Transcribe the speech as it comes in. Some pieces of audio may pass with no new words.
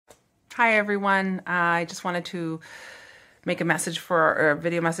Hi everyone. I just wanted to make a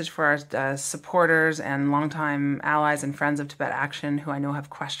video message for our supporters and longtime allies and friends of Tibet Action who I know have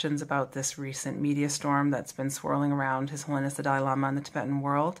questions about this recent media storm that's been swirling around His Holiness the Dalai Lama and the Tibetan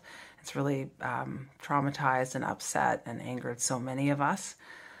world. It's really traumatized and upset and angered so many of us.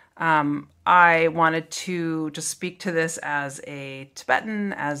 I wanted to just speak to this as a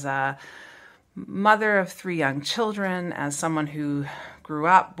Tibetan, as a mother of 3 young children, as someone who grew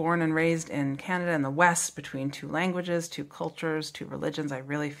up, born and raised in Canada in the West, between 2 languages, 2 cultures, 2 religions. I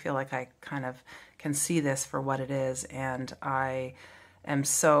really feel like I kind of can see this for what it is, and I am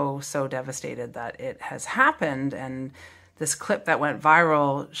so devastated that it has happened. And this clip that went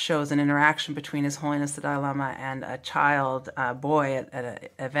viral shows an interaction between His Holiness the Dalai Lama and a child, a boy, at an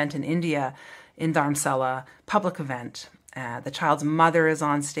event in India, in Dharamsala, public event. The child's mother is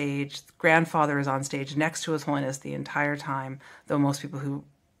on stage, the grandfather is on stage next to His Holiness the entire time, though most people who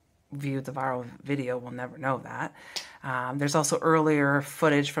viewed the viral video will never know that. There's also earlier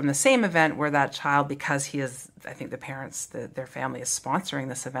footage from the same event where that child, because he is, I think the parents, their family is sponsoring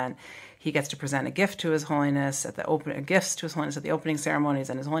this event, he gets to present a gift to His Holiness at the gifts to His Holiness at the opening ceremonies,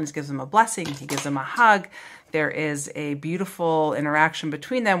 and His Holiness gives him a blessing. He gives him a hug. There is a beautiful interaction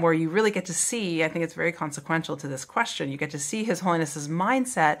between them where you really get to see, I think it's very consequential to this question, you get to see His Holiness's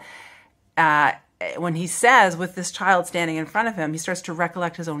mindset when he says, with this child standing in front of him, he starts to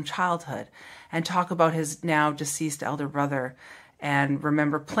recollect his own childhood and talk about his now deceased elder brother and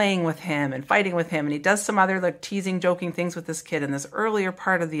remember playing with him and fighting with him. And he does some other teasing, joking things with this kid in this earlier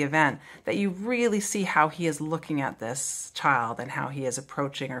part of the event that you really see how he is looking at this child and how he is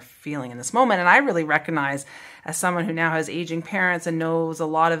approaching or feeling in this moment. And I really recognize, as someone who now has aging parents and knows a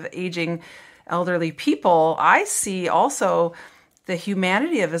lot of aging elderly people, I see also the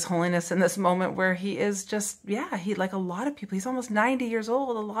humanity of His Holiness in this moment where he is just, he, like a lot of people, he's almost 90 years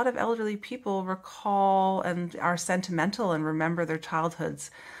old. A lot of elderly people recall and are sentimental and remember their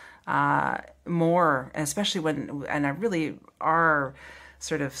childhoods more, especially and I really are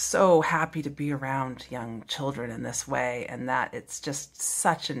sort of so happy to be around young children in this way, and that it's just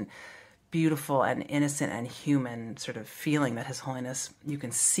such an beautiful and innocent and human sort of feeling that His Holiness you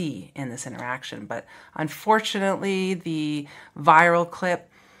can see in this interaction. But unfortunately, the viral clip,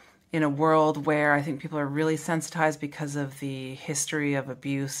 in a world where I think people are really sensitized because of the history of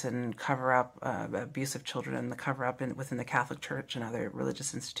abuse and cover-up, abuse of children and the cover-up within the Catholic Church and other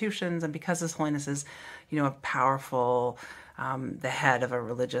religious institutions, and because His Holiness is, a powerful, the head of a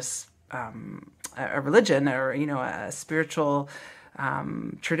religious, a religion, or, a spiritual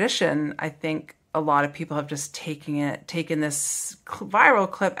tradition, I think a lot of people have just taken this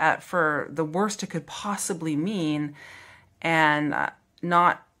viral clip for the worst it could possibly mean, and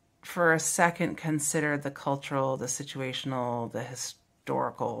not for a second consider the cultural, the situational, the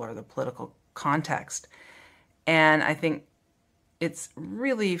historical, or the political context. And I think it's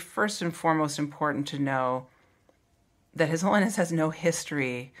really first and foremost important to know that His Holiness has no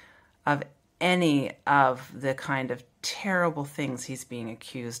history of any of the kind of terrible things he's being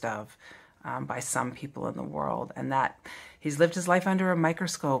accused of by some people in the world, and that he's lived his life under a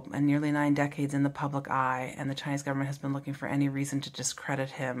microscope and nearly 9 decades in the public eye, and the Chinese government has been looking for any reason to discredit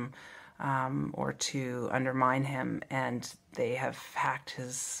him or to undermine him, and they have hacked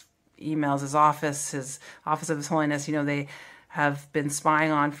his emails, his office of His Holiness. They have been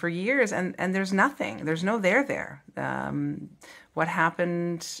spying on for years, and there's nothing. There's no there. What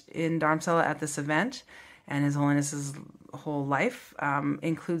happened in Dharamsala at this event and His Holiness's whole life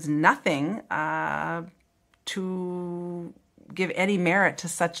includes nothing to give any merit to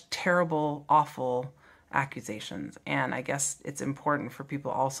such terrible, awful accusations. And I guess it's important for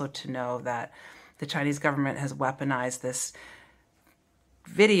people also to know that the Chinese government has weaponized this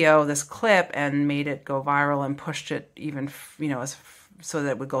video, this clip, and made it go viral and pushed it even, so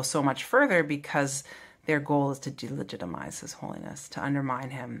that it would go so much further, because their goal is to delegitimize His Holiness, to undermine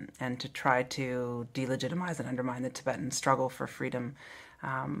him, and to try to delegitimize and undermine the Tibetan struggle for freedom.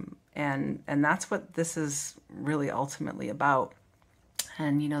 And that's what this is really ultimately about.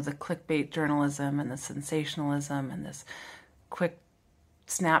 And, the clickbait journalism and the sensationalism and this quick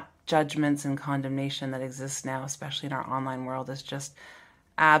snap judgments and condemnation that exists now, especially in our online world, is just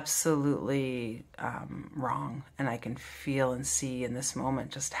absolutely wrong. And I can feel and see in this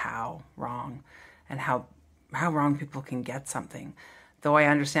moment just how wrong and how wrong people can get something. Though I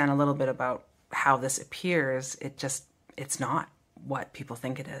understand a little bit about how this appears, it's not what people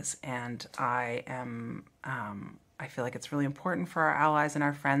think it is. And I feel like it's really important for our allies and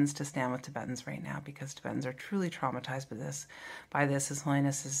our friends to stand with Tibetans right now, because Tibetans are truly traumatized by this. His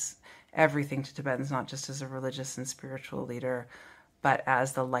Holiness is everything to Tibetans, not just as a religious and spiritual leader, but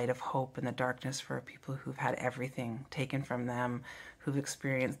as the light of hope in the darkness for people who've had everything taken from them, who've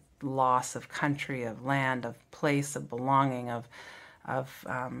experienced loss of country, of land, of place, of belonging, have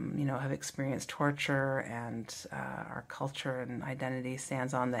experienced torture, and our culture and identity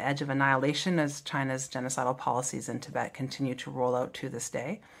stands on the edge of annihilation as China's genocidal policies in Tibet continue to roll out to this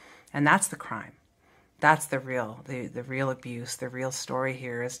day. And that's the crime. That's the real abuse. The real story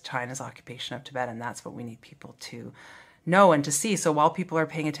here is China's occupation of Tibet, and that's what we need people to know and to see. So while people are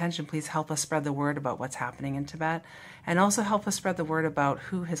paying attention, please help us spread the word about what's happening in Tibet, and also help us spread the word about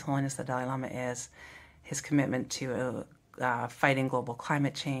who His Holiness the Dalai Lama is, his commitment to fighting global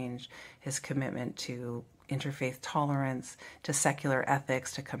climate change, his commitment to interfaith tolerance, to secular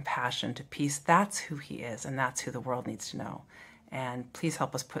ethics, to compassion, to peace. That's who he is, and that's who the world needs to know. And please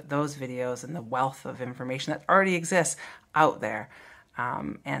help us put those videos and the wealth of information that already exists out there.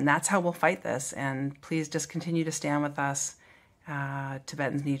 And that's how we'll fight this. And please just continue to stand with us.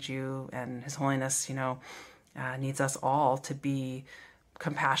 Tibetans need you, and His Holiness, needs us all to be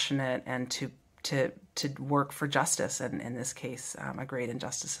compassionate and to work for justice. And in this case, a great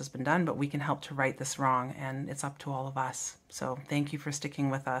injustice has been done, but we can help to right this wrong, and it's up to all of us. So thank you for sticking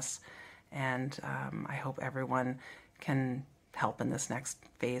with us, and I hope everyone can help in this next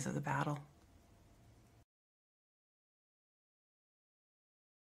phase of the battle.